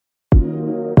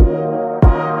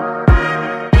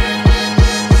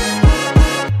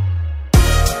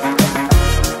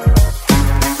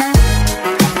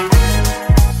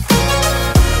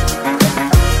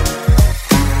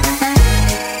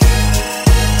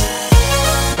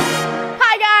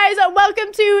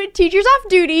welcome to Teachers Off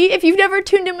Duty. If you've never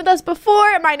tuned in with us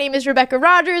before, my name is Rebecca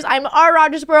Rogers. I'm R.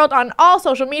 Rogers World on all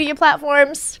social media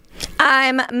platforms.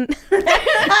 We moved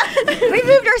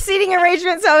our seating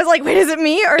arrangement, so I was like, wait, is it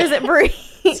me or is it Brie?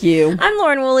 It's you. I'm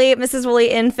Lauren Woolley, Mrs.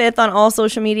 Woolley in 5th on all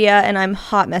social media, and I'm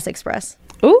Hot Mess Express.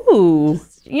 Ooh.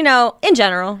 You know, in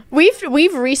general.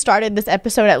 We've restarted this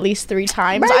episode at least 3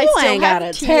 times. Bro, you ain't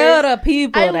gotta tell the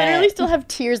people I that. literally still have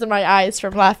tears in my eyes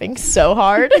from laughing so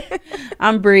hard.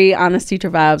 I'm Brie, Honest Teacher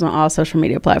Vibes on all social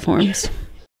media platforms.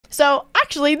 So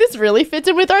actually, this really fits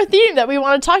in with our theme that we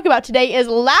want to talk about today is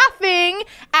laughing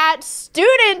at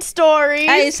student stories.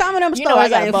 Hey, some of them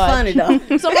stories ain't funny though.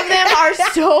 Some of them are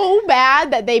so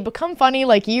bad that they become funny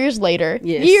like years later.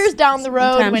 Yes. Years down the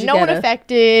road Sometimes when you no one gotta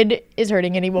affected is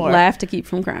hurting anymore. Laugh to keep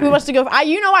from crying. Who wants to go?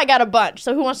 I got a bunch,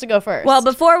 so who wants to go first? Well,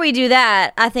 before we do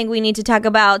that, I think we need to talk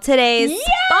about today's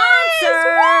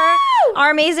sponsor. Woo!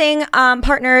 Our amazing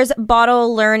partners,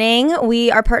 Bottle Learning.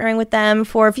 We are partnering with them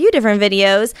for a few different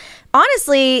videos.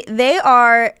 Honestly, they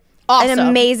are Awesome. an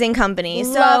amazing company.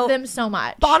 Love them so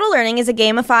much. Bottle Learning is a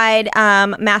gamified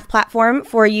math platform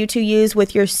for you to use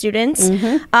with your students,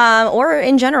 or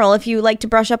in general if you like to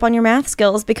brush up on your math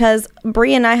skills, because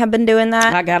Brie and I have been doing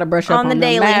that. I gotta brush up on the the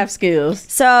daily math skills.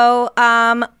 So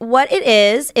what it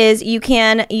is you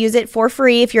can use it for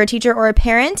free if you're a teacher or a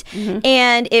parent,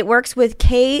 and it works with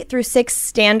K through 6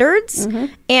 standards,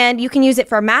 and you can use it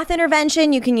for math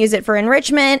intervention, you can use it for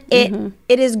enrichment.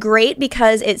 It is great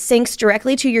because it syncs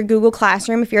directly to your Google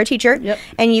Classroom if you're a teacher,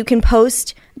 and you can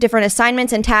post different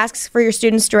assignments and tasks for your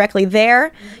students directly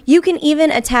there. You can even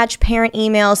attach parent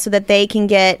emails so that they can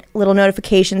get little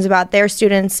notifications about their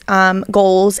students'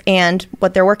 goals and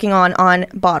what they're working on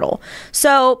Bottle.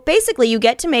 So basically, you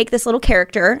get to make this little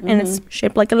character, and it's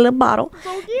shaped like a little bottle.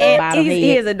 And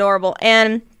he is adorable.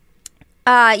 And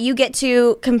you get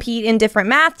to compete in different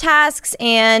math tasks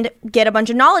and get a bunch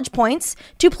of knowledge points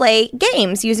to play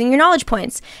games using your knowledge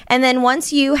points. And then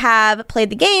once you have played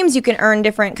the games, you can earn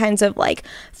different kinds of like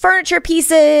furniture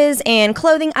pieces and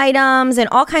clothing items and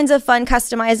all kinds of fun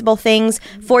customizable things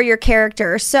for your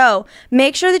character. So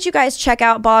make sure that you guys check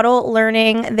out Bottle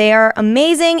Learning. They are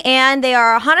amazing and they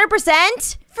are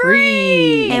 100%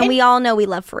 free. And we all know we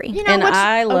love free. You know, And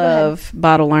I love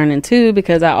Bottle Learning too,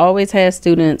 because I always have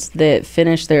students that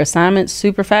finish their assignments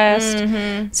super fast.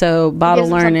 So Bottle gives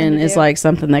them something Learning to is do. like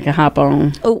something they can hop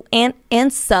on. Oh,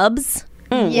 and subs.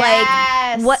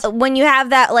 Yes. Like when you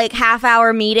have that like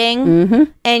half-hour meeting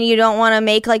and you don't want to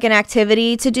make like an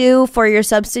activity to do for your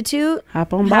substitute,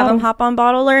 Hop on have Bottle. them hop on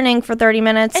Bottle Learning for 30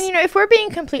 minutes. And you know, if we're being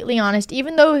completely honest,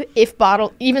 even though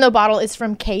Bottle is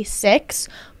from K6,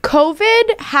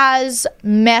 COVID has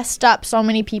messed up so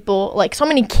many people, like so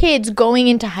many kids going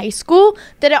into high school,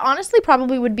 that it honestly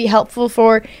probably would be helpful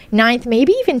for 9th,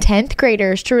 maybe even 10th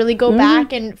graders to really go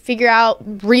back and figure out,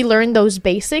 relearn those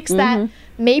basics that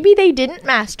maybe they didn't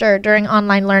master during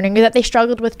online learning or that they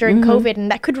struggled with during COVID, and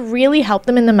that could really help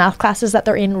them in the math classes that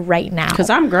they're in right now. Because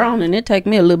I'm grown and it take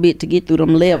me a little bit to get through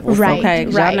them levels. Right, Okay,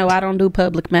 'Cause right. y'all know I don't do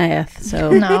public math. So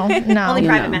No. Only you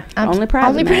private know, math. Only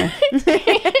private math.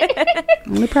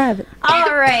 Only private.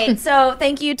 All right. So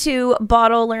thank you to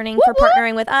Bottle Learning for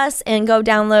partnering with us, and go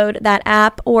download that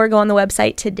app or go on the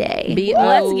website today.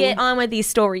 Let's get on with these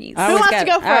stories. I always wants to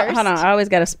go first? Hold on, I always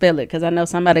got to spell it because I know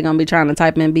somebody gonna be trying to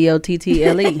type in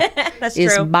BOTTLE. That's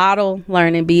It's true. Bottle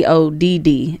Learning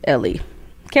BODDLE.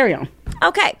 Carry on.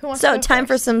 Okay. wants to So go time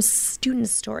for first? some student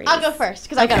stories. I'll go first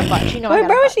because I got a bunch. You know, I Wait, got a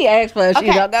bro, bunch. she asked for it. She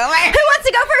Okay. don't go. Who wants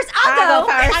to go first? I'll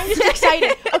go. I'm just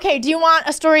excited. Okay, do you want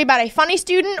a story about a funny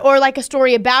student or like a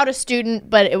story about a student,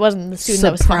 but it wasn't the student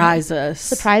that was funny? Surprise us.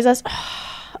 Surprise us?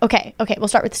 Okay, we'll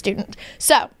start with the student.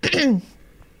 So,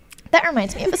 that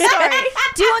reminds me of a story.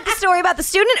 Do you want the story about the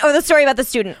student or the story about the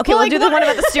student? Okay, we'll like, do the what- one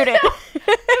about the student.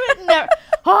 No.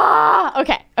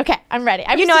 Okay, I'm ready.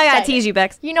 You know I gotta tease you,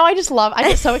 Bex. You know, I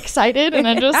get so excited and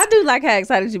I just... I do like how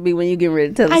excited you be when you get ready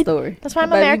to tell the story. That's why I'm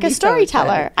Baby, you America's be so storyteller.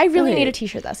 excited. I Go really need ahead. a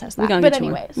t-shirt that says We're that. gonna But get you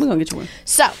one. anyways. We're gonna get you one.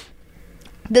 So,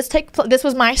 this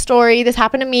was my story. This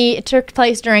happened to me. It took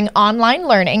place during online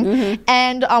learning,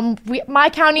 and my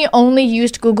county only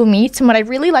used Google Meets. And what I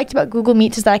really liked about Google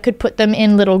Meets is that I could put them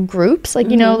in little groups, like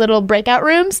little breakout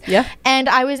rooms. Yeah. And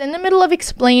I was in the middle of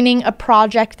explaining a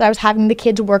project that I was having the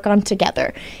kids work on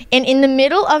together. And in the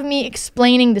middle of me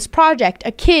explaining this project,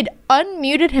 a kid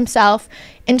unmuted himself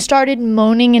and started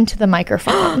moaning into the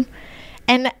microphone.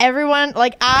 And everyone,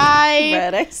 like,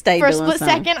 Bruh, they stay for a doing split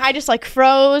something. second, I just like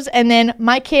froze. And then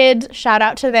my kids, shout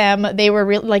out to them, they were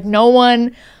really like, no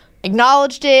one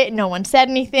acknowledged it. No one said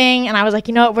anything. And I was like,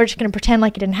 you know what? We're just going to pretend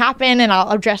like it didn't happen, and I'll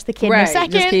address the kid in a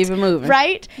second. Just keep it moving.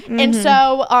 Right? And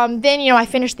so then, I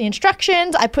finished the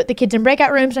instructions. I put the kids in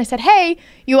breakout rooms, and I said, hey,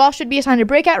 you all should be assigned a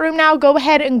breakout room now. Go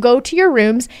ahead and go to your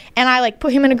rooms. And I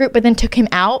put him in a group, but then took him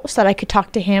out so that I could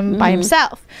talk to him by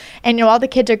himself. And, all the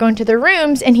kids are going to their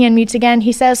rooms, and he unmutes again.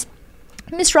 He says,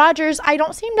 Miss Rogers, I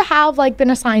don't seem to have been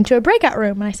assigned to a breakout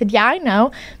room. And I said, yeah, I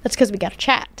know. That's because we got to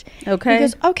chat. Okay. He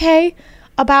goes, okay,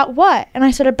 about what? And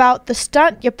I said, about the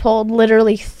stunt you pulled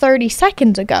literally 30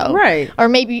 seconds ago. Right. Or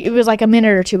maybe it was a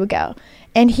minute or two ago.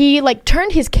 And he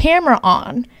turned his camera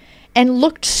on and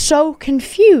looked so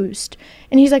confused.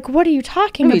 And he's like, what are you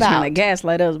talking You about? trying to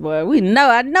gaslight us, boy.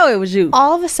 I know it was you.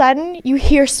 All of a sudden, you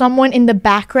hear someone in the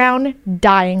background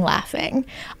dying laughing.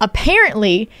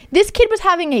 Apparently, this kid was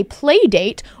having a play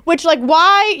date, which,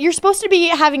 why? You're supposed to be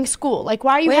having school. Why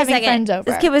are you Wait a having second. friends over?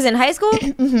 This kid was in high school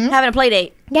having a play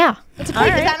date. Yeah. It's a play.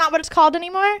 Is that not what it's called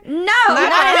anymore? No, not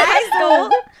in high school.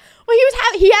 Well,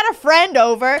 he had a friend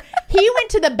over. He went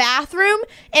to the bathroom,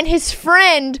 and his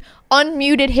friend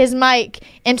unmuted his mic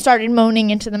and started moaning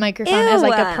into the microphone as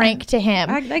a prank to him.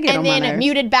 I get and on my then nerves.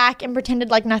 muted back and pretended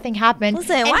like nothing happened.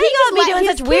 Listen, and why he you just gotta be let doing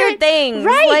his such weird kid- things?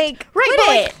 Right. Quit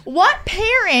But it. what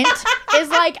parent is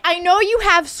I know you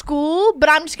have school, but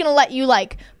I'm just gonna let you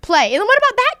play. And then what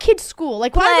about that kid's school? Why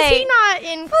was he not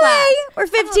in class? We're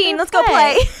 15. Let's go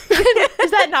play. play.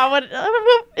 Is that not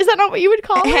what you would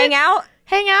call it? Hang out.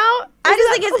 Hang out? I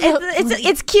just think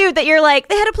it's cute that you're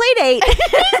they had a play date.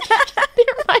 They're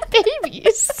my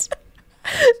babies.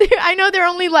 I know they're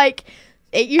only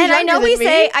 8 years And I know younger than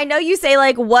me. I know you say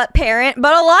what parent,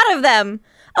 but a lot of them.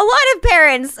 A lot of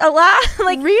parents,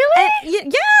 Really? yeah,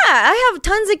 I have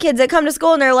tons of kids that come to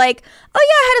school and they're like, oh yeah,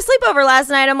 I had a sleepover last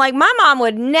night. I'm like, my mom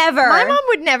would never. My mom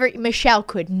would never. Michelle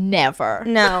could never.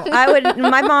 No,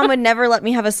 my mom would never let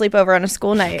me have a sleepover on a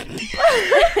school night.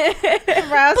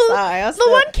 The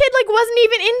one kid wasn't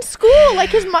even in school.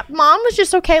 His mom was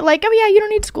just okay. Oh yeah, you don't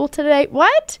need school today.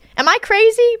 What? Am I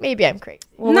crazy? Maybe I'm crazy.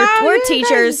 Well, No, we're you're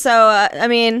teachers, so I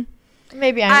mean,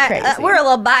 Maybe I'm crazy. we're a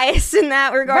little biased in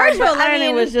that regard. Virtual but, I learning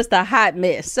mean, was just a hot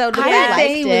mess. So the I fact that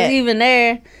he liked was it. even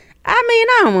there, I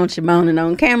don't want you moaning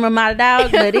on camera, my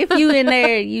dog. But if you in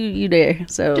there, you there.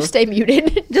 So just stay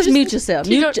muted. just mute yourself.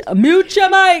 you Mute your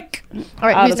mic. All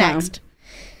right, all who's the time. next?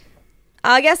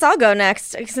 I guess I'll go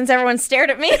next since everyone stared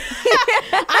at me.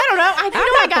 I don't know. I think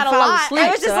I got a fall lot. asleep.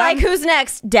 I was just So like, who's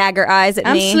next? Dagger eyes at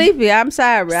I'm me. sleepy. I'm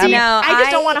sorry. See, No, I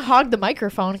just don't I- want to hog the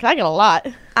microphone because I got a lot.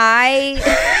 I'm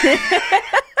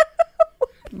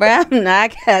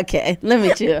not okay. Let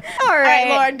me chill. All All right, right.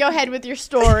 Lauren, go ahead with your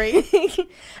story.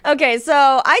 Okay,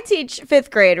 so I teach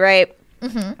 5th grade, right?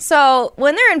 So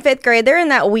when they're in 5th grade, they're in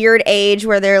that weird age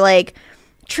where they're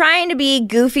trying to be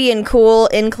goofy and cool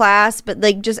in class, but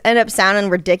just end up sounding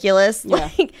ridiculous. Yeah.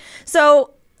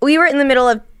 So we were in the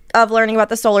middle of learning about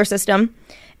the solar system,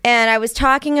 and I was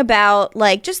talking about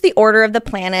just the order of the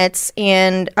planets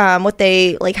and what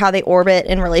they how they orbit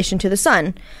in relation to the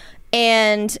sun.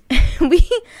 And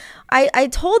I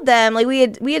told them we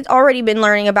had already been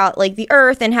learning about the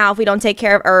Earth and how if we don't take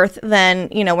care of Earth, then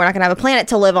we're not gonna have a planet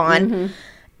to live on.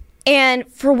 And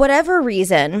for whatever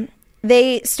reason,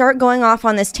 they start going off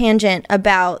on this tangent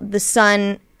about the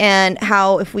sun and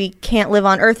how if we can't live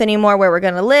on Earth anymore, where we're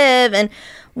gonna live. And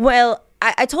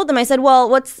I told them, I said, well,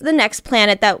 what's the next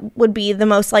planet that would be the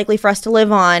most likely for us to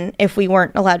live on if we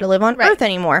weren't allowed to live on Earth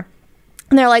anymore?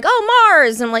 And they're like, oh,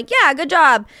 Mars. And I'm like, yeah, good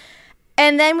job.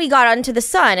 And then we got onto the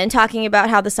sun and talking about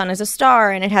how the sun is a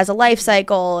star and it has a life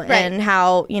cycle and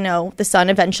how, the sun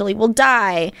eventually will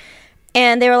die.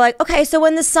 And they were like, okay, so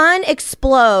when the sun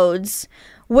explodes,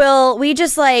 will we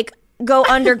just go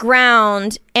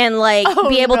underground and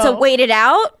be able to wait it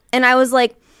out? And I was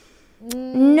like,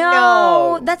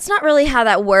 no, that's not really how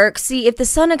that works. See, if the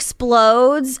sun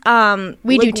explodes,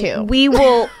 We do too.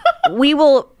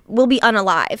 We'll be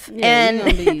unalive. Yeah, and you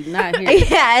gonna be not here.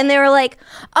 yeah, and they were like,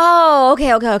 oh,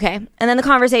 okay. And then the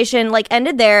conversation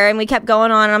ended there, and we kept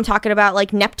going on, and I'm talking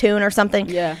about Neptune or something.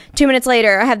 Yeah. 2 minutes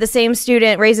later, I have the same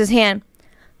student raise his hand.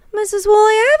 Mrs.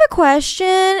 Woolley, I have a question.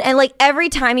 And every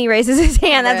time he raises his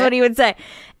hand, that's Right. what he would say.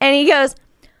 And he goes,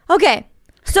 okay,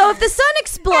 so if the sun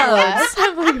explodes,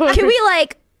 can we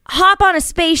hop on a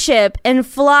spaceship and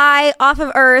fly off of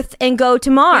Earth and go to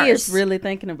Mars? He is really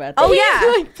thinking about that. Oh,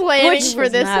 yeah. planning Which for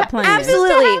was this. not planned.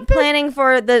 Absolutely planning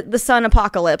for the sun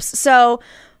apocalypse. So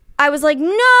I was like,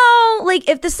 no,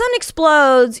 if the sun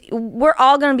explodes, we're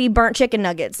all gonna be burnt chicken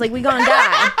nuggets. We gonna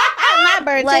die. Not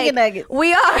burnt chicken nuggets.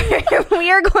 We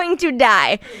are going to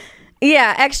die.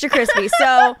 Yeah, extra crispy.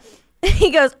 So he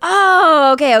goes,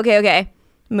 oh, okay.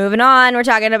 Moving on, we're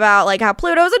talking about like how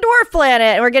Pluto's a dwarf planet,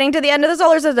 and we're getting to the end of the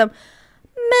solar system.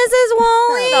 Mrs.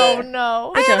 Wally. Oh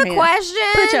no. I have a question.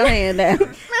 Put your hand down.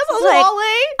 Mrs. Like,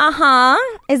 Wally.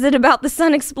 Is it about the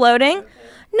sun exploding?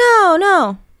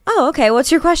 No. Oh, okay.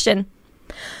 What's your question?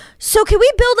 So can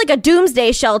we build like a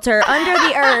doomsday shelter under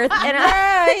the earth?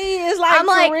 And He is like, I'm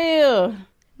like, for real.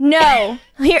 no.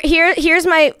 Here's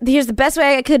the best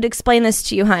way I could explain this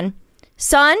to you, hun.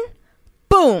 Sun,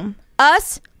 boom.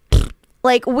 Us,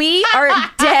 like we are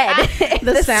dead.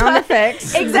 The sound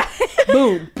effects. Exactly.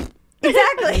 Boom.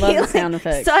 Exactly. Love the sound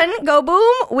effects. Sun go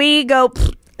boom, we go,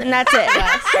 and that's it.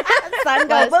 Sun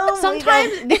go boom.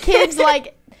 Sometimes the kids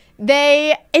like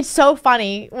it's so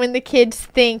funny when the kids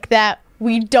think that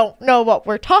we don't know what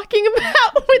we're talking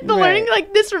about with the learning.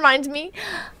 Like, this reminds me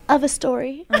of a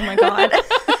story. Oh my god.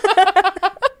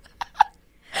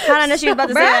 I don't know she was about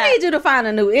to say Bro, I that. need you to find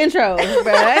a new intro,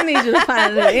 bro. I need you to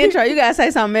find a new intro. You gotta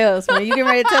say something else when you get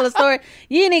ready to tell a story.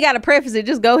 You ain't even gotta preface it.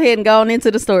 Just go ahead and go on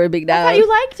into the story, big dog. I thought you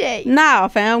liked it. Nah,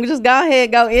 fam. Just go ahead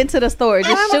and go into the story.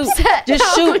 Just I'm shoot. upset.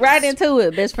 Just shoot right into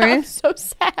it, best I'm friend. so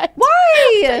sad.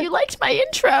 Why? You liked my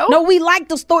intro. No, we like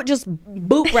the story. Just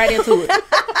boop right into it.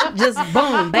 Just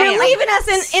boom, bam. You're leaving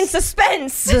us in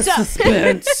suspense. The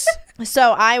suspense.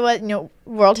 So I was,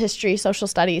 world history, social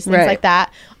studies, things Right. like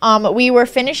that. We were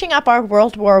finishing up our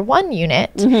World War I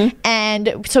unit,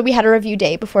 and so we had a review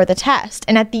day before the test.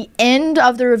 And at the end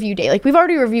of the review day, like we've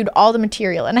already reviewed all the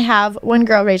material, and I have one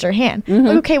girl raise her hand.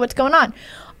 Like, okay, what's going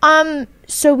on?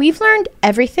 So we've learned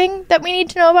everything that we need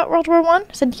to know about World War I.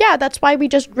 Said, yeah, that's why we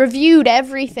just reviewed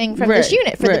everything from this Right,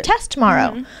 unit for the right. test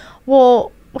tomorrow.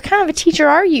 Well, what kind of a teacher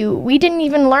are you? We didn't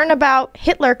even learn about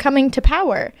Hitler coming to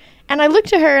power. And I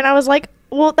looked at her and I was like,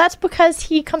 well, that's because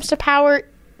he comes to power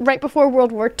right before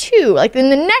World War II, like in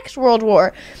the next World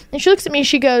War. And she looks at me and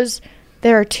she goes,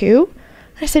 there are two?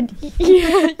 I said,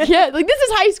 yeah, like this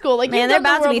is high school. Like, Man, you've they're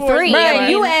done about to the be World War three. III. Right,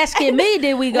 you asking me,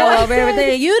 did we go over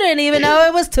everything? You didn't even know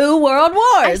it was 2 world wars.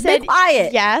 I said, Be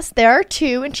quiet. yes, there are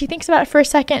two. And she thinks about it for a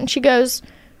second and she goes,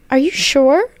 are you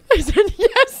sure? I said,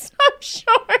 yes, I'm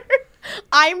sure.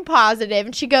 I'm positive.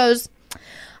 And she goes,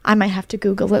 I might have to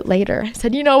Google it later. I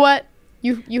said, you know what?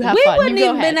 You have We fun. wouldn't You go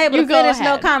even been ahead. able You to go finish no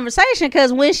ahead. conversation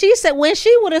because when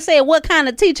she would have said, what kind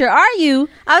of teacher are you?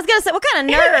 I was gonna say, what kind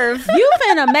of nerve? You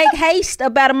finna make haste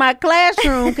about my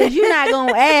classroom because you're not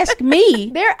gonna ask me.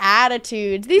 Their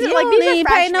attitudes. These are You like don't these are even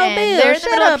pay no freshmen. bills. They're in the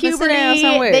Shut middle up of and sit down puberty.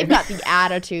 somewhere. They've got the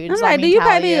attitudes. I'm let like, me do you tell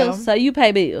pay bills? So you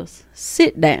pay bills.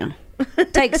 Sit down.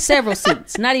 Take several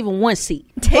seats, not even one seat.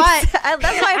 That's my I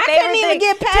favorite couldn't even thing.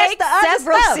 get past Take the other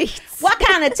several stuff. seats. What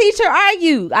kind of teacher are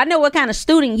you? I know what kind of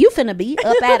student you finna be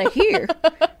up out of here.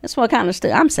 That's what kind of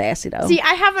student. I'm sassy though. See,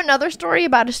 I have another story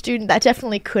about a student that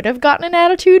definitely could have gotten an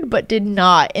attitude, but did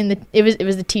not. It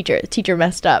was the teacher. The teacher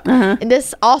messed up, and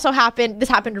this also happened. This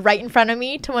happened right in front of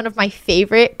me to one of my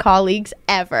favorite colleagues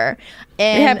ever.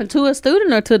 And It happened to a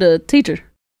student or to the teacher?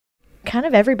 kind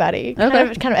of everybody.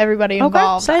 Okay. Kind of everybody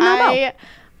involved. Say no more.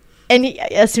 And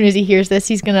as soon as he hears this,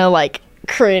 he's gonna like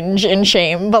cringe in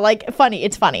shame, but like funny.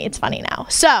 It's funny now.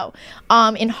 So,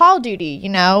 in hall duty,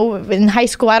 in high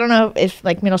school, I don't know if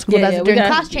like middle school does it during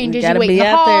class changes. You wait in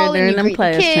the hall and you greet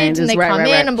the kids, and they come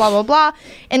in and blah blah blah.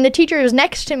 And the teacher was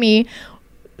next to me.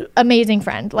 Amazing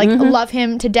friend, like love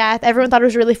him to death. Everyone thought it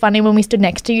was really funny when we stood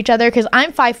next to each other because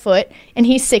I'm 5 foot and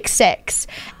he's 6'6",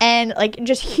 and like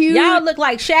just huge. Y'all look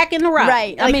like Shaq and The Rock.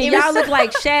 Right. I Like, mean, it was y'all look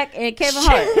like Shaq and Kevin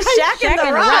Hart. Shaq and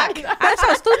The Rock. That's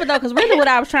so stupid though, because really what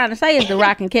I was trying to say is The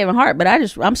Rock and Kevin Hart, but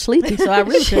I'm sleepy, so I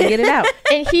really couldn't get it out.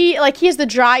 And he has the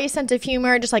driest sense of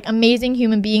humor, just like amazing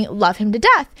human being. Love him to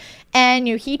death. And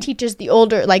he teaches the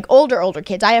older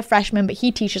kids. I have freshmen, but he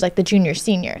teaches like the junior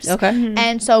seniors. Okay.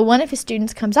 And so one of his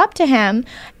students comes up to him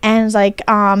and is like,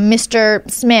 Mr.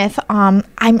 Smith,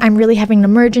 I'm really having an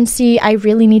emergency. I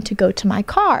really need to go to my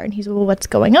car. And he's, well, what's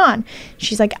going on?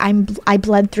 She's like, I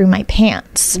bled through my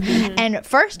pants. And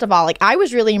first of all, like I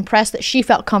was really impressed that she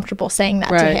felt comfortable saying that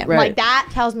to him. Right. Like that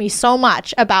tells me so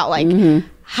much about like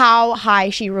how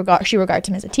high she regards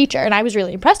him as a teacher. And I was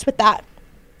really impressed with that.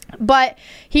 But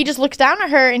he just looks down at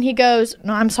her and he goes,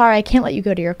 no, I'm sorry, I can't let you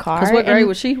go to your car. Because what grade And,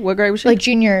 was she? What grade was she? like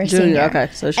junior or senior. Okay,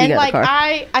 so she and got like the car.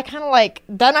 I kind of like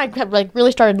then I like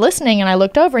really started listening and I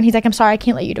looked over and he's like, I'm sorry, I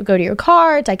can't let you to go to your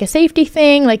car. It's like a safety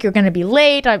thing. Like you're gonna be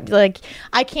late.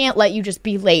 I can't let you just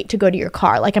be late to go to your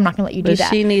car. Like I'm not gonna let you do But that.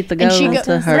 she needs to And go she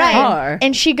to her car.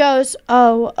 And she goes,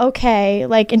 oh, okay.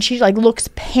 Like, and she like looks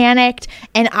panicked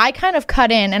and I kind of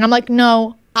cut in and I'm like,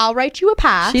 no, I'll write you a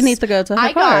pass. She needs to go to her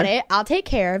I car. got it. I'll take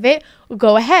care of it.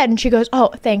 Go ahead. And she goes, oh,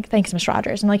 thanks, Miss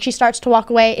Rogers. And like she starts to walk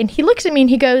away and he looks at me and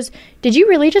he goes, did you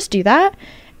really just do that?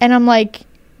 And I'm like,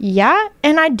 yeah,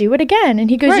 and I'd do it again. And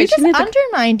he goes, Right, you she just needs to-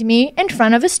 undermined me in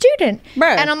front of a student.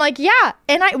 Bruh. And I'm like, yeah.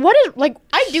 And I do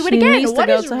it She again. needs to What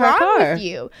go is to her wrong car. with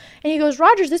you? And he goes,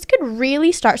 Rogers, this could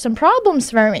really start some problems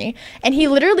for me. And he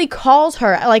literally calls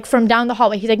her like from down the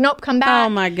hallway. He's like, nope, come back. Oh,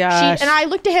 my gosh. And I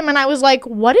looked at him and I was like,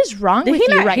 what is wrong Did with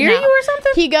he you not right hear now? you or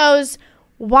something? He goes,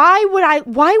 why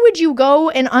would you go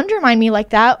and undermine me like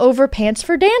that over pants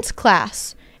for dance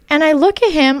class? And I look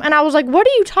at him and I was like, what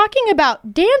are you talking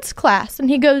about? Dance class? And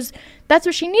he goes, that's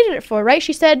what she needed it for, right?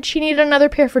 She said she needed another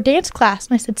pair for dance class.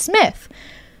 And I said, Smith,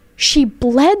 she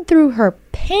bled through her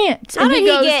pants. How And did he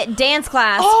goes, get dance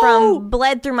class Oh! from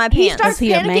bled through my he pants? starts Is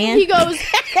he a panicking. man?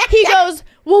 He goes,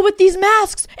 well, with these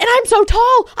masks, and I'm so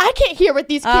tall, I can't hear what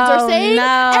these kids are Oh, saying.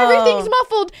 no. Everything's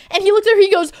muffled. And he looks at her,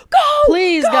 he goes, go,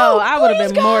 Please go. I would have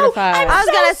please been go. mortified. I'm I was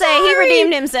so gonna say he sorry."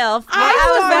 redeemed himself. I I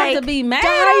was was about like, to be mad.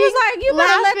 dying I was like, you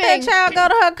better let laughing. that child go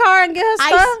to her car and get her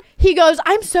stuff. He goes,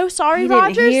 I'm so sorry, He didn't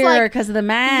Rogers. hear Like, because of the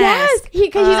mask. yes,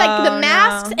 he's like, the Oh,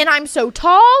 masks, no. and I'm so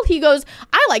tall. He goes,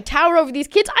 I like tower over these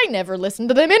kids. I never listen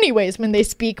to them anyways when they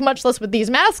speak, much less with these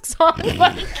masks on.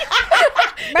 But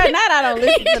Bro, not I don't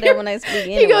listen to them when they speak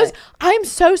anyway. he goes, I'm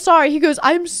so sorry. He goes,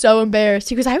 I'm so embarrassed.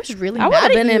 He goes, I was really I would mad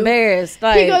have at been you. embarrassed.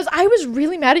 Like, He goes, I was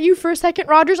really mad at you for a second,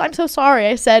 Rogers. I'm so sorry.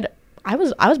 I said, I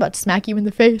was about to smack you in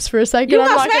the face for a second. you I'm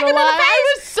gonna not smack him gonna in the lie. face?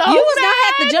 I was so you was mad. gonna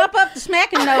have to jump up to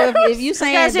smack him though if you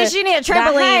saying Guys, the- she need a the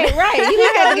trampoline. height, right? You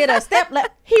gonna have to get a step.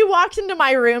 He walks into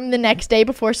my room the next day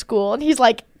before school and he's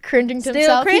like cringing to Still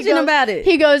himself. He cringing goes- about it.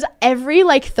 He goes, every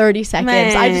like 30 seconds,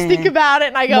 I just Man. think about it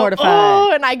and I go, Mortified.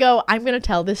 oh, and I go, I'm going to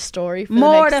tell this story for the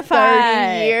next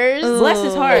 30 years. Bless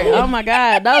his heart. Oh my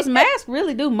God, those masks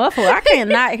really do muffle. I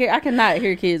cannot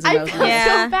hear kids in I those feel masks.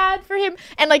 Yeah. so bad for him.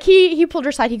 And like he pulled her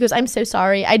aside. He goes, I'm so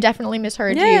sorry. I definitely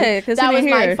misheard Yeah, you. 'cause That he was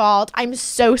didn't my hear. fault. I'm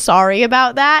so sorry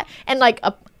about that. And like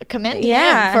commending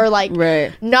Yeah. him for like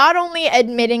Right. not only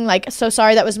admitting like, so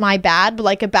sorry, that was my bad, but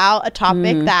like about a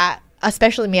topic that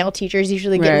especially male teachers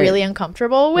usually get Mm-hmm. Right. really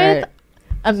uncomfortable with. Right.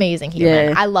 Amazing human.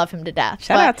 Yeah. I love him to death.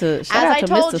 Shout But out to as I Mr.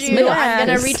 told you, Smith. I'm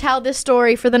gonna Yes. retell this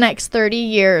story for the next 30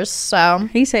 years. So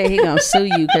He said he gonna sue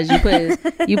you because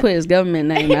you put his government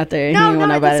name out there. And no, he didn't no,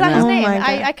 want nobody that's not to his know. name.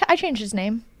 my God. I changed his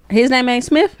name. His name ain't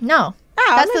Smith. No,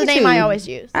 Oh, that's look the at name you. I always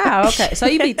use. Oh, okay. So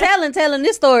you be telling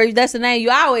this story. That's the name you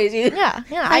always use. Yeah,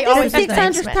 yeah. I I always use the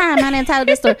name 600th Smith. time I didn't tell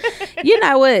this story. You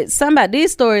know what?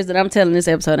 These stories that I'm telling this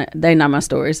episode, they not my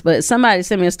stories, but somebody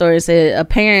sent me a story and said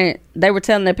they were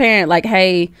telling their parent like,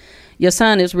 hey, your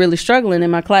son is really struggling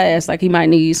in my class. Like he might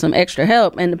need some extra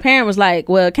help. And the parent was like,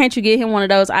 well, can't you get him one of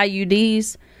those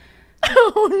IUDs?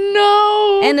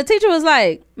 Oh no! And the teacher was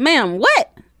like, ma'am,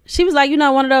 what? She was like,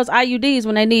 one of those IUDs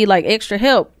when they need like extra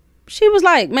help. She was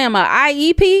like, ma'am, a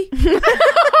IEP?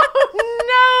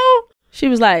 no. She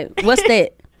was like, what's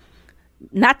that?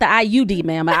 Not the IUD,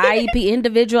 ma'am. An IEP,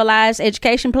 individualized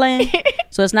education plan.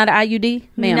 So it's not an IUD,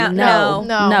 ma'am. No.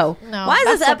 No. Why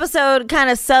is this episode kind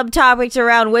of subtopics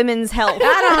around women's health?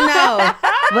 I don't know.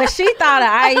 But she thought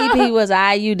an IEP was an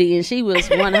IUD and she was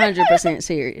 100%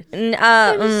 serious.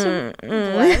 I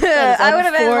would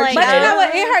have been like, But you know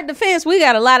what? In her defense, we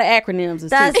got a lot of acronyms. as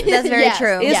that's teachers. very Yes.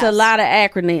 true. It's Yes. a lot of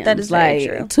acronyms. That is very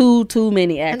like, true. Too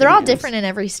many acronyms. And they're all different in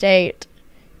every state.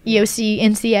 EOC,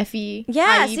 NCFE.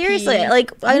 Yeah, IEP. seriously.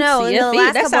 Like I know in the NCFE,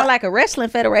 last that couple. sounds like a wrestling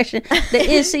federation. The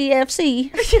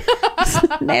NCFC,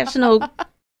 National.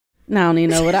 No, I don't even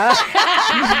know what I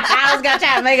was gonna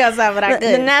try to make up something, but I the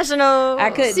couldn't. National I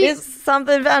couldn't.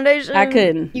 something Foundation. I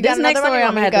couldn't. You got This next another one, story, or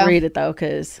I'm you gonna want me have to to go? read it though,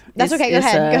 because That's okay. Go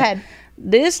ahead.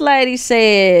 This lady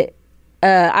said,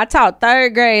 I taught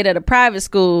third grade at a private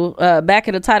school, back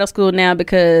at a title school now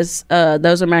because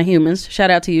those are my humans. Shout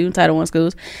out to you, Title I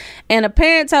schools. And a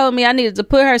parent told me I needed to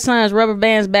put her son's rubber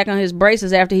bands back on his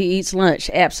braces after he eats lunch.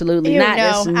 Absolutely Ew, not. no.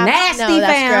 That's nasty, no,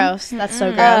 that's fam. gross. That's so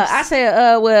gross. I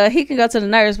said, well, he can go to the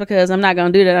nurse because I'm not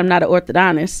going to do that. I'm not an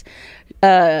orthodontist.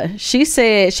 She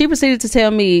said, she proceeded to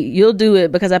tell me, you'll do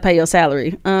it because I pay your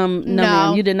salary. No,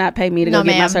 ma'am, you did not pay me to go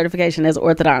get my certification as an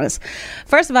orthodontist.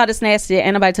 First of all, this nasty.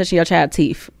 Ain't nobody touching your child's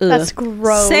teeth. Ugh. That's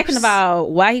gross. Second of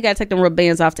all, why he got to take them rubber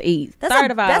bands off to eat?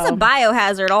 Third of all, that's a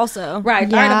biohazard also. right.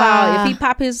 Third of all, Yeah. if he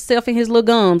pop himself in his little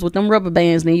gums with them rubber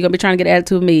bands, then you're gonna be trying to get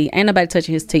attitude with me. Ain't nobody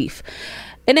touching his teeth.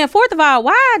 And then fourth of all,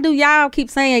 why do y'all keep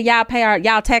saying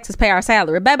y'all taxes pay our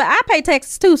salary? Baby, I pay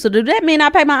taxes too, so do that mean I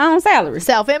pay my own salary?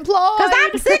 Self-employed. Because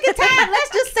I'm sick and tired. Let's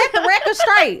just set the record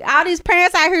straight. All these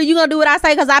parents out here, you gonna do what I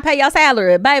say because I pay your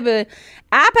salary. Baby,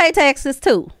 I pay taxes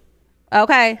too.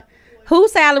 Okay?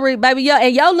 Whose salary, baby? Your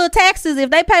little taxes, if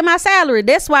they pay my salary,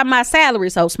 that's why my salary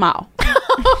so small.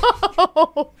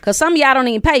 Because some of y'all don't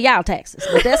even pay y'all taxes.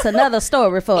 But that's another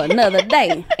story for another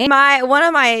day. One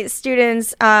of my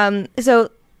students, so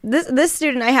this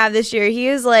student I have this year, he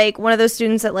is like one of those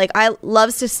students that like I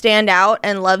loves to stand out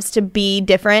and loves to be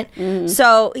different.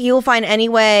 So he will find any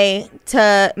way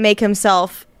to make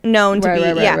himself known to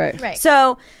be. Right.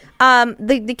 So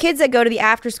the kids that go to the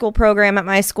after school program at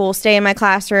my school stay in my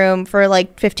classroom for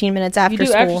like 15 minutes after You do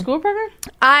school. after school program?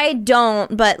 I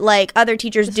don't, but like other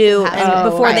teachers do, and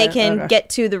before they can get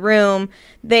to the room,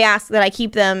 they ask that I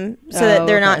keep them so that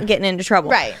they're not getting into trouble.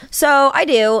 Right. So I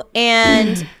do,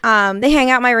 and they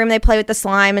hang out in my room. They play with the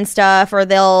slime and stuff, or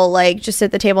they'll like just sit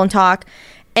at the table and talk.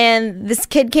 And this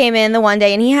kid came in the one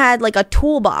day, and he had like a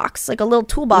toolbox, like a little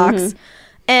toolbox.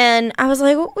 And I was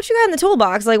like, what you got in the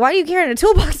toolbox? Like, why are you carrying a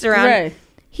toolbox around? Right.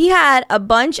 He had a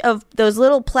bunch of those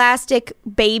little plastic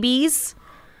babies.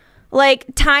 Like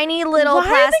tiny little Why are the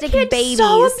plastic kids babies.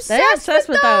 so They're obsessed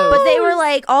with those. But they were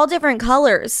like all different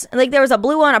colors. Like there was a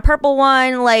blue one, a purple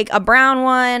one, like a brown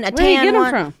one, a Where do you tan get them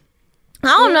one. from? I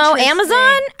don't know. Interesting.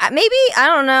 Amazon? Maybe. I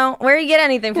don't know. Where you get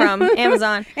anything from?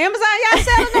 Amazon. Amazon, y'all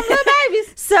selling them little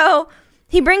babies. So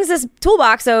he brings this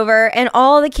toolbox over, and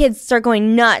all the kids start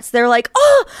going nuts. They're like,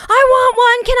 "Oh, I want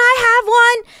one. Can I have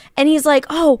one?" And he's like,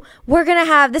 "Oh, we're gonna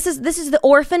have this is the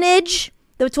orphanage."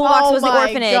 The toolbox Oh was the my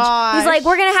orphanage. gosh. He's like,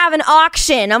 "We're gonna have an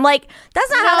auction." I'm like,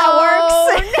 "That's not how that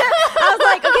works." I was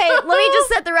like, "Okay, let me just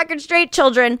set the record straight,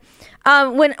 children.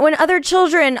 When other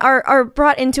children are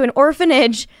brought into an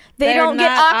orphanage, they They're don't get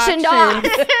not auctioned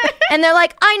auctioned. off." And they're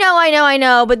like, I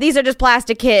know, but these are just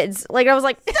plastic kids. Like, I was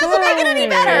like, it doesn't make it any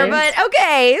better, but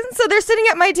okay. So they're sitting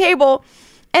at my table,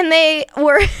 and they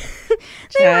were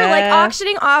like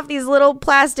auctioning off these little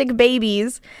plastic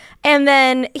babies. And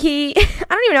then I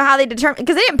don't even know how they determined,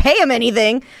 because they didn't pay him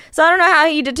anything. So I don't know how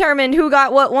he determined who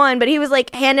got what one, but he was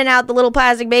like handing out the little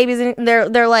plastic babies, and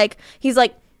they're like, he's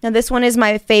like, "Now this one is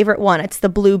my favorite one. It's the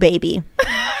blue baby."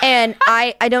 And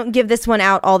I don't give this one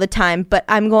out all the time, but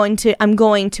I'm going to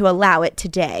allow it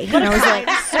today. And I was like,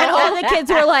 and all the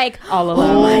kids were like, All "Oh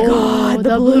alone. my God,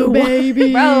 the blue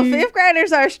baby." Bro, fifth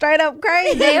graders are straight up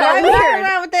crazy. They are Why weird. running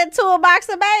around with that toolbox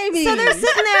of babies? So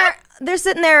they're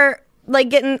sitting there like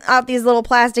getting out these little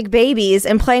plastic babies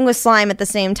and playing with slime at the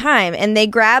same time. And they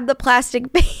grab the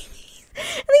plastic babies and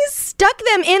they stuck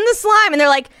them in the slime, and they're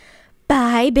like,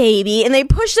 "Bye, baby." And they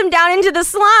push them down into the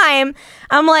slime.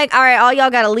 I'm like, all right, all y'all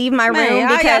gotta leave my Man, room y'all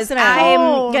because gotta sit down.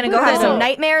 I'm gonna go Put have that some up.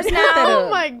 nightmares Put now. that Oh up.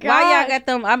 my Why God. y'all got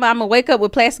them? I'm gonna wake up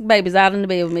with plastic babies out in the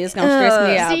bed with me. It's gonna stress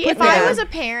me out. See, Put if that I up. was a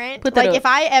parent, Put that like up. if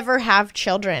I ever have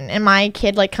children and my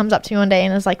kid like comes up to me one day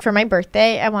and is like, "For my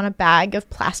birthday, I want a bag of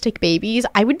plastic babies,"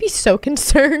 I would be so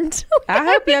concerned. I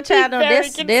hope your child know Very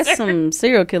that's some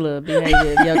serial killer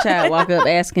behavior. If your child walk up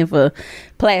asking for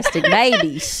plastic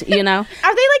babies, you know.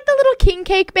 Are they like the little king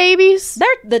cake babies? They're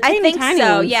the I teeny think tiny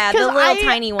so. ones. Yeah, the 'Cause little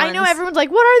tiny ones. I know everyone's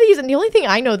like, "What are these?" And the only thing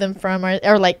I know them from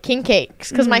are like king cakes,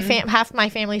 because my half my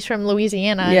family's from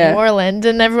Louisiana, Yeah. New Orleans,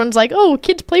 and everyone's like, "Oh,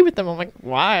 kids play with them." I'm like,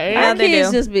 "Why?" Yeah, they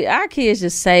do. Our kids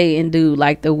just say and do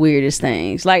like the weirdest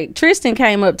things. Like Tristan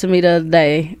came up to me the other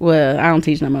day. Well, I don't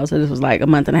teach no more, so this was like a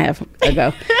month and a half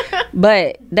ago.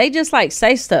 But they just like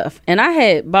say stuff. And I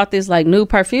had bought this like new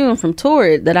perfume from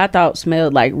Torrid that I thought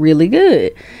smelled like really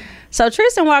good. So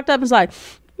Tristan walked up and was like,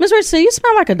 "Miss Richardson, you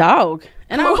smell like a dog."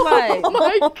 And I was like, Oh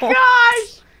my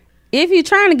gosh! if you're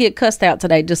trying to get cussed out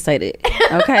today, just say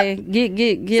that. Okay? Get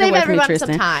Save away from me, everyone Tristan.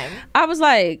 some time. I was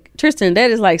like, "Tristan, that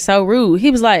is like so rude."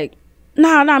 He was like,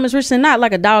 "No, Miss Richardson, not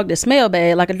like a dog that smell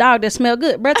bad, like a dog that smell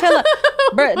good." Bruh, tell her.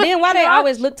 Bruh, then why they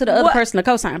always look to the other person to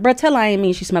co-sign? Bruh, tell her I ain't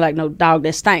mean she smell like no dog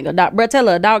that stank. Bruh, tell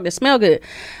her a dog that smell good.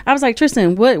 I was like,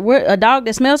 "Tristan, what a dog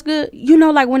that smells good? You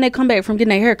know, like when they come back from getting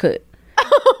their hair cut."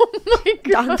 Oh my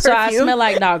god! So I smell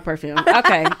like dog perfume.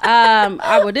 Okay.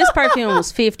 This perfume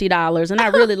was $50 and I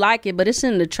really like it, but it's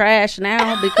in the trash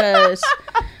now because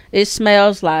it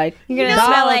smells like You're gonna dog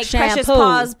smell like shampoo. Precious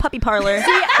Paws puppy parlor.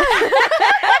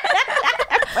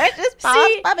 Precious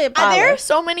See, there are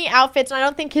so many outfits, and I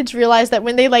don't think kids realize that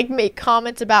when they like make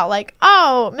comments about like,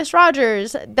 "Oh, Miss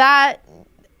Rogers, that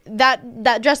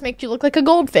dress makes you look like a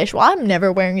goldfish." Well, I'm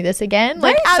never wearing this again.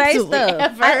 Like, They say absolutely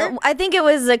stuff. ever. I think it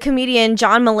was a comedian,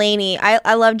 John Mulaney.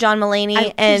 I love John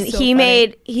Mulaney, and he's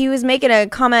so he was making a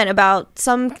comment about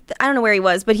I don't know where he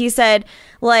was, but he said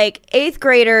like 8th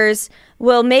graders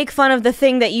will make fun of the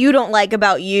thing that you don't like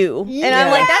about you. And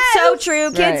I'm like, that's so true.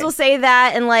 Kids Right. will say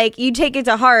that, and like you take it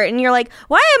to heart, and you're like,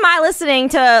 why am I listening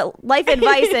to life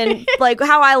advice and like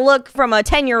how I look from a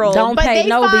 10-year-old? Don't But pay they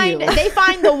no find bill. they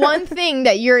find the one thing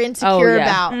that you're insecure yeah.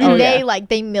 about, Oh, and they yeah. like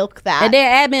they milk that. And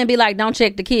then admin be like, "Don't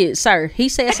check the kids, sir. He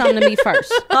said something to me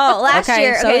first." Oh, last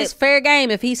year, so okay. it's fair game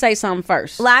if he say something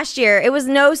first. Last year, it was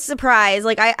no surprise.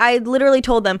 Like I literally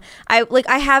told them,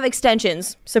 I have extensions.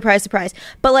 surprise, surprise, surprise.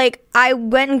 But like, I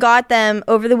went and got them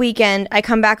over the weekend. I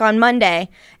come back on Monday,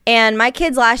 and my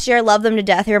kids last year, I love them to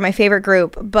death. They were my favorite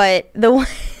group. But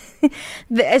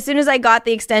as soon as I got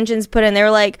the extensions put in, they were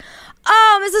like,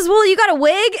 "Oh, Mrs. Woolley, you got a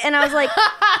wig?" And I was like,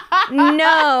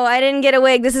 "No, I didn't get a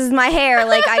wig. This is my hair.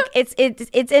 Like, it's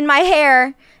in my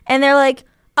hair." And they're like,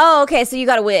 "Oh, okay, so you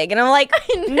got a wig." And I'm like,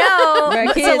 "No."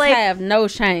 Their kids So, like, have no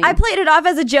shame. I played it off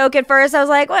as a joke at first. I was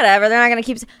like, whatever, they're not gonna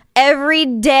keep. Every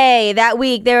day that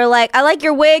week, they were like, "I like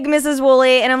your wig, Mrs.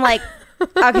 Woolley," and I'm like,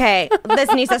 "Okay,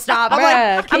 this needs to stop."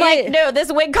 I'm like, "No,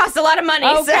 this wig costs a lot of money."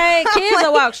 Okay, so, kids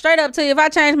will walk straight up to you. If I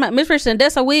change my Miss Richardson,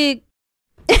 that's a wig.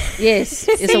 Yes,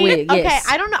 it's a wig. Yes. Okay,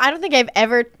 I don't know. I don't think I've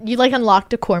ever like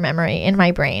unlocked a core memory in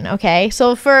my brain. Okay,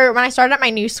 so for when I started at my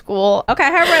new school. Okay,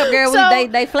 hurry up, girl. So-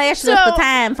 they flashed us the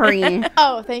time, friend.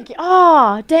 Oh, thank you.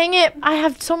 Oh, dang it! I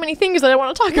have so many things that I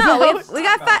want to talk No, about. we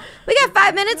got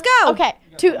 5 minutes. Go. Okay,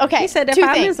 two. Okay, He said that two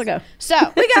 5 things. minutes ago. So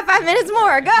We got 5 minutes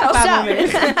more. Go.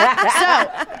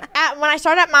 when I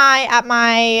started at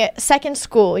my second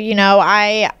school, you know,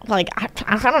 I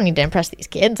don't need to impress these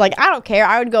kids. Like, I don't care.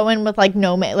 I would go in with like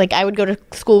I would go to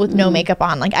school with no makeup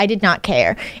on. Like, I did not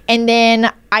care. And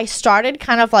then I started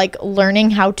kind of like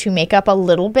learning how to make up a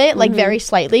little bit, like very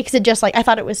slightly, because it just like I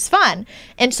thought it was fun.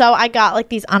 And so I got like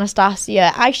these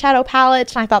Anastasia eyeshadow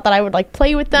palettes, and I thought that I would like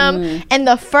play with them. And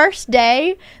the first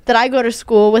day that I go to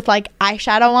school with like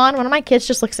eyeshadow on, one of my kids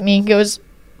just looks at me and goes,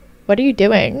 "What are you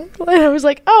doing?" And I was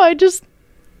like, "Oh, I just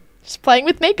playing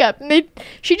with makeup." And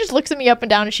she just looks at me up and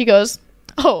down and she goes,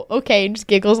 "Oh, okay," and just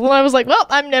giggles. And I was like, "Well,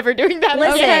 I'm never doing that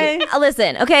again."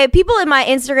 Listen, okay, people in my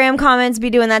Instagram comments be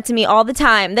doing that to me all the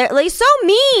time. They're like so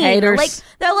mean. Haters. Like,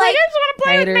 they're like, I just want to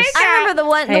play with Haters. makeup. I remember the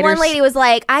one Haters. lady was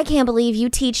like, "I can't believe you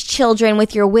teach children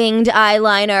with your winged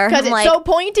eyeliner." Because I'm it's like, so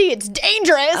pointy, it's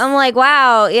dangerous. I'm like,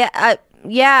 wow,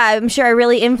 yeah, I'm sure I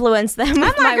really influenced them with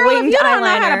I'm my like, girl, if winged you don't know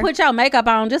how eyeliner. to put your makeup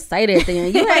on, just say that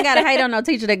then. You ain't got to hate on no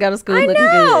teacher that go to school I looking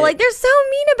know, good. like they're so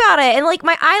mean about it. And like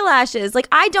my eyelashes, like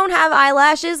I don't have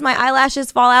eyelashes. My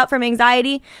eyelashes fall out from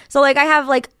anxiety. So like I have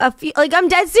like a few, like I'm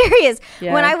dead serious.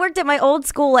 Yeah. When I worked at my old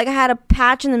school, like I had a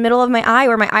patch in the middle of my eye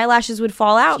where my eyelashes would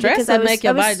fall out Stress because will I was, make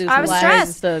your body do I some was crazy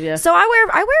stressed. stuff, yeah. So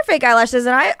I wear fake eyelashes,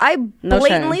 and I No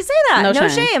blatantly shame. say that. No No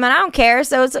shame. shame, and I don't care.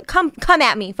 So it's come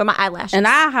at me for my eyelashes. And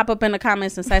I'll hop up in the comments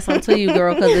and say something to you,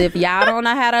 girl, because if y'all don't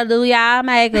know how to do y'all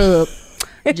makeup,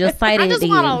 just say that I just then.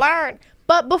 want to learn.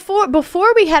 But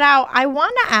before we head out, I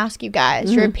want to ask you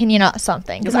guys your opinion on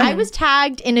something. Because I was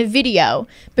tagged in a video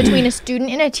between a student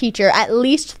and a teacher at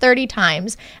least 30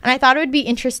 times. And I thought it would be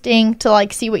interesting to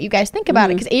like see what you guys think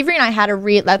about it. Because Avery and I had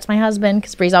that's my husband.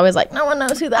 Because Bree's always like, no one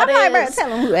knows who that is. Tell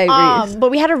them who Avery is. But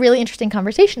we had a really interesting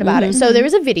conversation about it. So there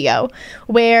was a video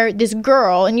where this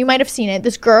girl, and you might have seen it,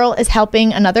 this girl is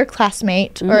helping another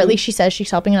classmate, or at least she says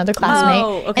she's helping another classmate.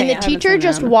 Oh, okay, And I the haven't teacher seen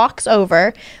just that. walks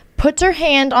over, puts her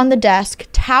hand on the desk,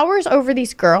 towers over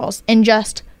these girls, and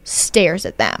just stares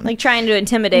at them. like trying to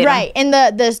intimidate 'em. Right. And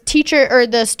the teacher or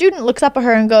the student looks up at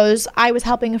her and goes, "I was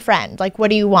helping a friend. Like,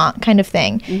 what do you want?" kind of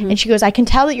thing. And she goes, "I can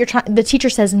tell that you're trying." The teacher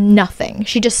says nothing.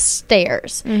 She just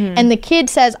stares. And the kid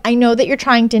says, "I know that you're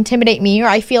trying to intimidate me, or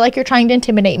I feel like you're trying to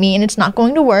intimidate me, and it's not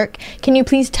going to work. Can you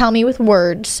please tell me with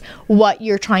words what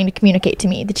you're trying to communicate to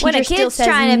me?" The teacher When a still kid's says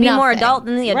trying to be more nothing. adult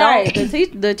than the adult. Right.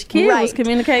 The kid was Right.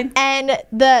 communicating. And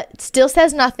the still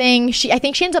says nothing. I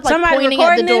think she ends up like Somebody pointing at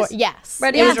the recording door. this? Yes.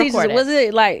 Right, it these was teachers, recorded. was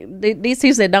it like these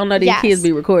teachers that don't know these Yes. kids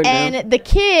be recording them? And the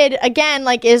kid again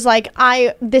like is like,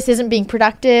 this isn't being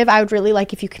productive. I would really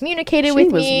like if you communicated She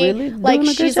with was me. really Like doing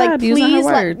a good she's like, job using her please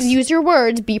words." use your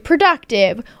words, be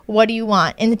productive. What do you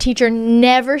want? And the teacher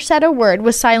never said a word,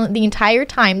 was silent the entire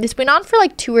time. This went on for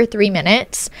like 2 or 3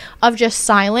 minutes of just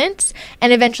silence,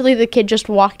 and eventually the kid just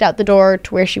walked out the door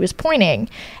to where she was pointing.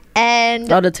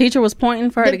 And Oh, the teacher was pointing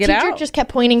for her the to get teacher out just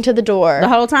kept pointing to the door. the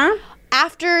whole time.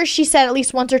 After she said at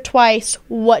least once or twice,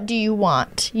 "What do you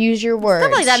want? Use your words."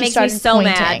 Stuff like that she makes me started so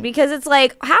pointing. mad because it's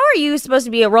like, how are you supposed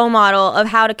to be a role model of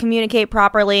how to communicate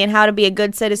properly and how to be a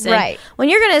good citizen? Right. When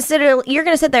you're gonna sit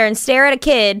there and stare at a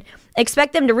kid,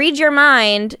 expect them to read your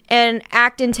mind and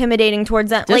act intimidating towards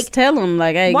them. Just Like, tell them,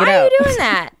 like, hey, why get are out. you doing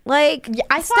that? Like,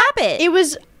 I stop thought it. It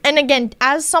was, and again,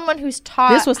 as someone who's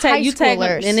taught This was high you tagged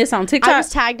schoolers, in this on TikTok? I was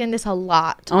tagged in this a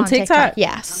lot On TikTok?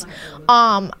 Yes,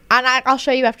 and I'll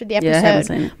show you after the episode. Yeah, I haven't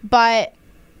seen it. But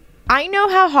I know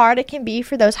how hard it can be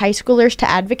for those high schoolers to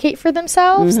advocate for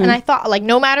themselves, Mm-hmm. and I thought, like,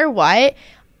 no matter what.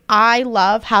 I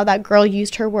love how that girl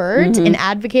used her words Mm-hmm. and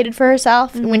advocated for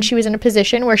herself when she was in a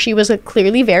position where she was like,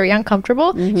 clearly very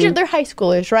uncomfortable. They're high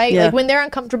schoolers, right? Mm-hmm. Yeah. Like when they're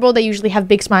uncomfortable, they usually have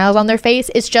big smiles on their face.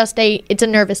 It's just it's a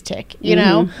nervous tick, you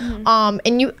know? Mm-hmm.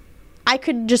 And I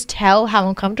could just tell how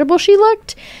uncomfortable she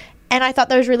looked. And I thought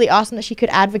that was really awesome that she could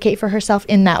advocate for herself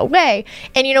in that way.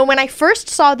 And, you know, when I first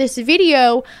saw this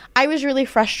video, I was really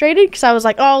frustrated because I was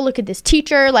like, oh, look at this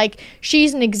teacher. Like,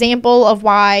 she's an example of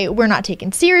why we're not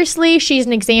taken seriously. She's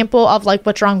an example of, like,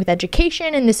 what's wrong with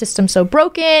education and the system's so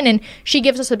broken. And she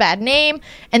gives us a bad name.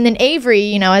 And then Avery,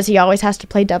 you know, as he always has to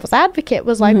play devil's advocate,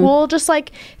 was like, well, just,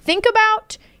 like, think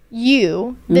about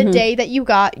you the day that you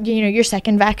got, you know, your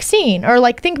second vaccine, or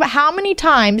like think about how many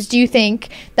times do you think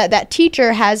that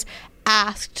teacher has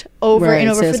asked over and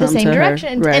over for the same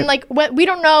direction, and like what we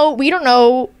don't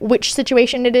know which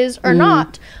situation it is or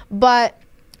not, but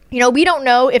you know, we don't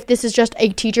know if this is just a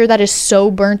teacher that is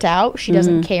so burnt out she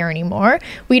doesn't care anymore.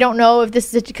 We don't know if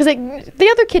this is because like the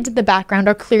other kids in the background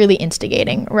are clearly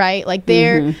instigating, right? Like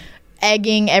they're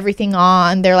egging everything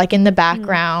on. They're like in the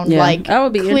background. Like I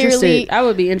would be interested. I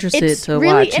would be interested to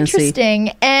really watch and see.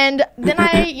 interesting. And then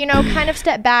I, you know, kind of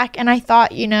stepped back and I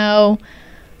thought, you know,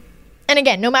 and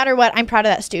again, no matter what, I'm proud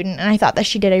of that student, and I thought that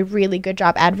she did a really good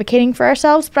job advocating for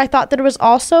ourselves. But I thought that it was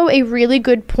also a really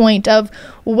good point of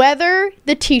whether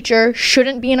the teacher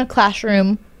shouldn't be in a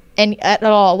classroom and at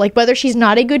all, like whether she's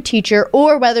not a good teacher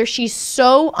or whether she's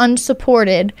so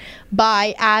unsupported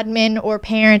by admin or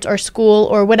parents or school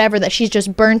or whatever that she's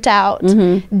just burnt out,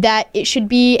 that it should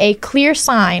be a clear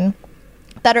sign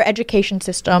that our education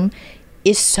system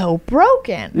is so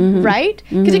broken, right?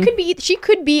 Because it could be, she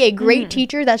could be a great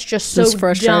teacher that's just so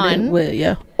frustrated done,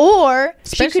 with, or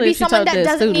Especially she could be someone that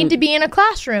doesn't student, need to be in a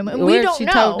classroom, and we don't she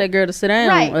know. told that girl to sit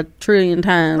down a trillion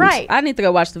times. I need to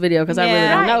go watch the video because I really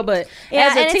don't know. But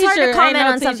as a teacher, it's hard to comment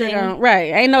on something.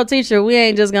 Ain't no teacher. We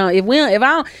ain't just gonna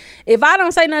if I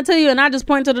don't say nothing to you and I just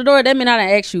point to the door, that means I done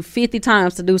asked you 50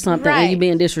 times to do something and you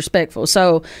being disrespectful.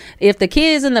 So if the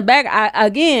kids in the back,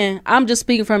 I'm just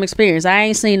speaking from experience. I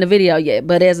ain't seen the video yet,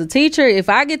 but as a teacher, if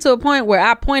I get to a point where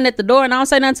I point at the door and I don't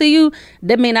say nothing to you,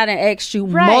 that means I done asked you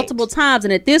multiple times,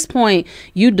 and at this point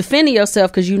you defended yourself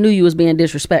because you knew you was being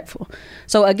disrespectful.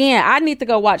 So again, I need to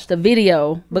go watch the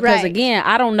video because again,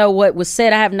 I don't know what was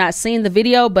said. I have not seen the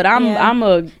video, but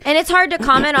and it's hard to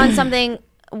comment on something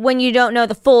when you don't know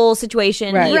the full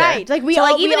situation. Like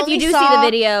even if you do see the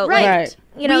video,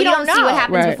 you know, you don't see what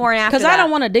happens before and after. Because I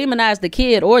don't want to demonize the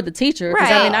kid or the teacher.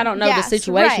 Because I mean, I don't know the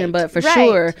situation, but for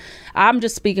sure, I'm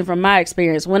just speaking from my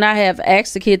experience. When I have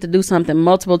asked the kid to do something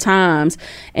multiple times,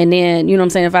 and then, you know what I'm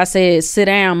saying, if I said sit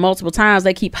down multiple times,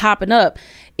 they keep hopping up.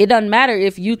 It doesn't matter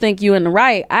if you think you're in the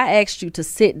right. I asked you to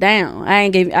sit down. I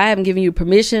haven't given you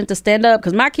permission to stand up,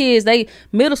 because my kids,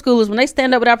 middle schoolers, when they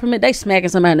stand up without permission, they smacking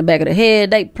somebody in the back of the head.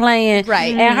 They playing.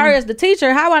 And her as the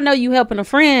teacher, how I know you helping a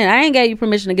friend? I ain't gave you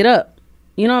permission to get up.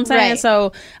 You know what I'm saying?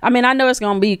 So, I mean, I know it's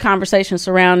going to be conversation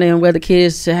surrounding whether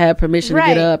kids should have permission to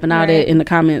get up and all that in the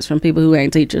comments from people who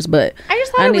ain't teachers. But I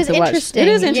just thought it was interesting. It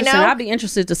is interesting. You know? I'd be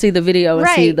interested to see the video and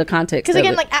see the context. Because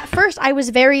again, like at first I was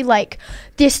very like,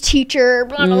 this teacher,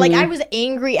 blah, blah, like I was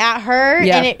angry at her.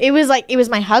 And it was like, it was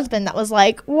my husband that was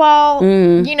like, well,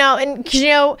 you know, and because, you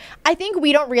know, I think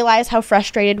we don't realize how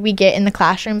frustrated we get in the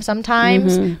classroom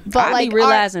sometimes. But I like be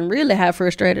realizing really how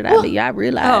frustrated I be. I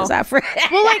realize well,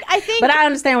 like I think, but I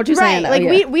understand what you're saying.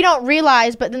 Like we don't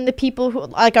realize, but then the people who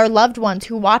like our loved ones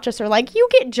who watch us are like, you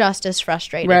get just as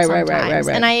frustrated sometimes.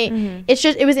 And it's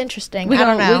just, it was interesting. We're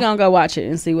gonna go watch it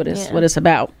and see what it's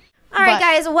about. All right,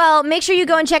 guys. Well, make sure you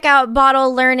go and check out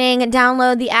Bottle Learning,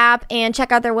 download the app, and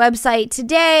check out their website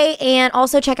today. And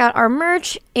also check out our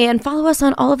merch and follow us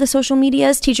on all of the social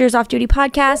medias, Teachers Off Duty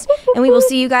Podcast. And we will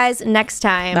see you guys next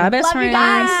time. Bye, best friends.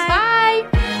 Bye.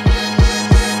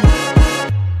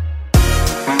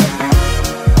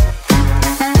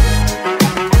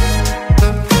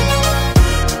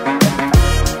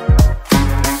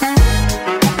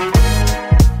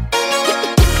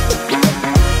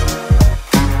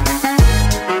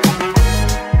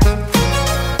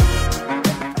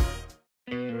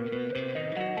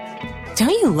 Don't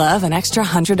you love an extra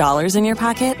 $100 in your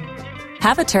pocket?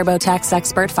 Have a TurboTax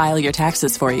expert file your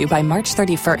taxes for you by March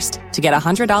 31st to get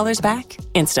 $100 back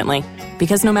instantly.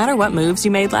 Because no matter what moves you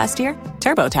made last year,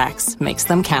 TurboTax makes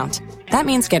them count. That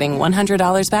means getting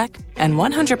 $100 back and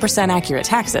 100% accurate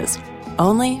taxes,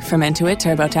 only from Intuit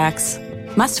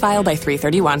TurboTax. Must file by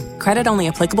 3/31. Credit only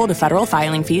applicable to federal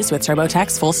filing fees with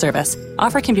TurboTax full service.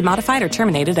 Offer can be modified or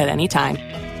terminated at any time.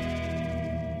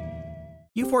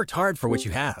 You've worked hard for what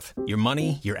you have. Your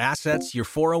money, your assets, your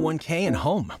 401k, and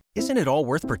home. Isn't it all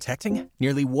worth protecting?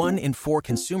 Nearly 1 in 4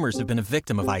 consumers have been a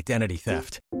victim of identity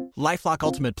theft. LifeLock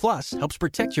Ultimate Plus helps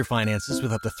protect your finances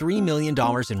with up to $3 million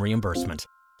in reimbursement.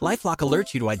 LifeLock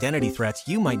alerts you to identity threats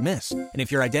you might miss. And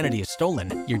if your identity is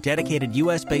stolen, your dedicated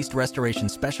U.S.-based restoration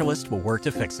specialist will work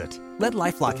to fix it. Let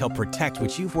LifeLock help protect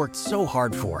what you've worked so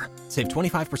hard for. Save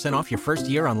 25% off your first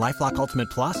year on LifeLock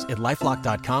Ultimate Plus at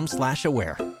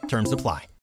LifeLock.com/aware. Terms apply.